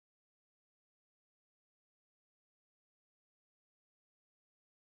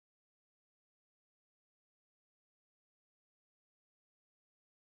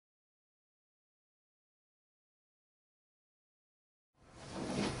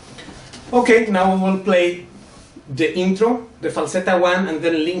Okay, now we will play the intro, the falsetta one, and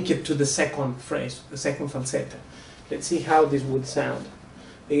then link it to the second phrase, the second falsetta. Let's see how this would sound.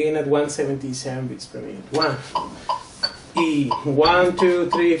 Again at 177 beats per minute. 1 E 1 2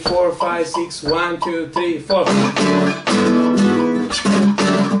 3 4 5 6 1 2 3 4.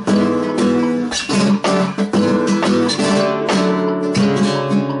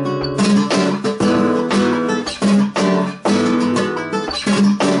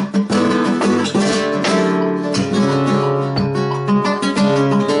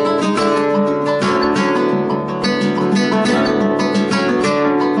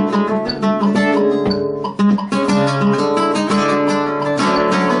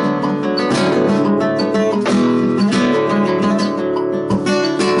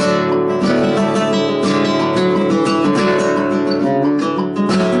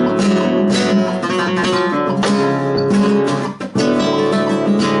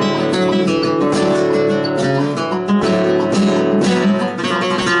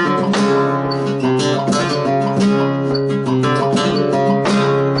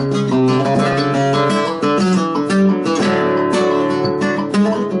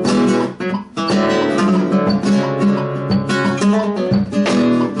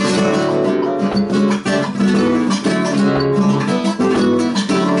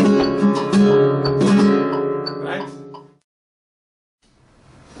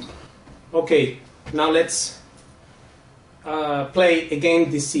 Okay, now let's play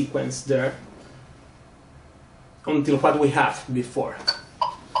again this sequence there until what we have before.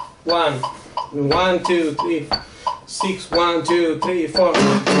 1 1 2 3 6 1 2 3 4.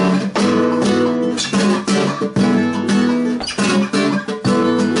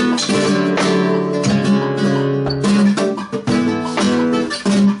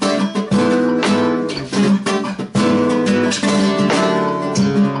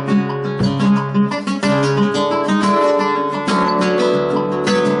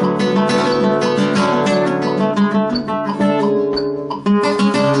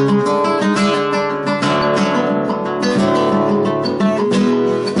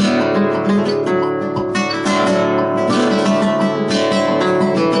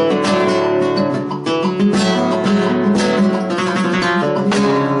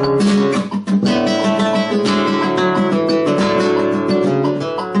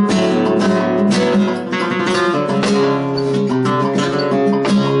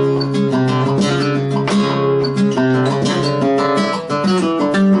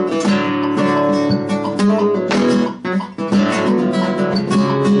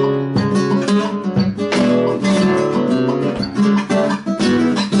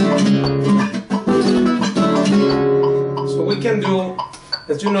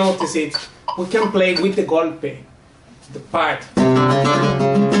 As you notice it, we can play with the golpe, the part.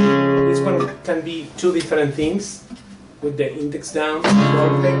 This one can be two different things, with the index down,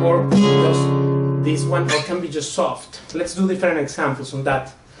 golpe, or just this one, or can be just soft. Let's do different examples on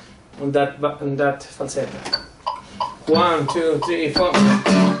that falsetto. 1 2 3 4.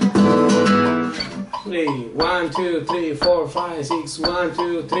 3 1 2 3 4 5 6 1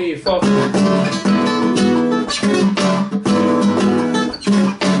 2 3 4.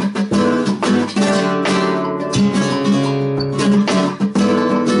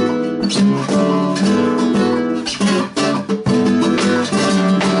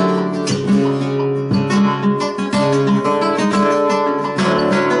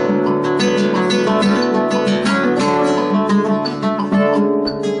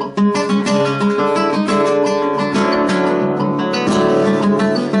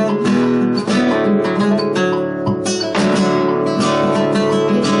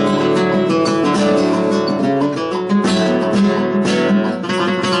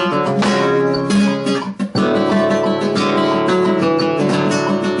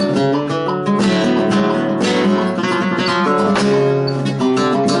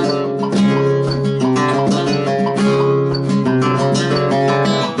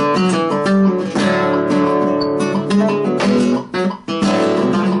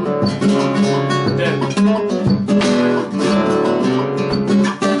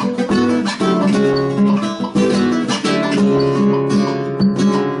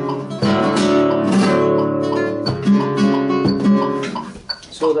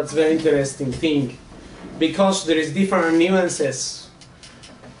 So that's very interesting thing, because there is different nuances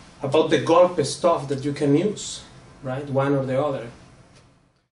about the golpe stuff that you can use, right? One or the other.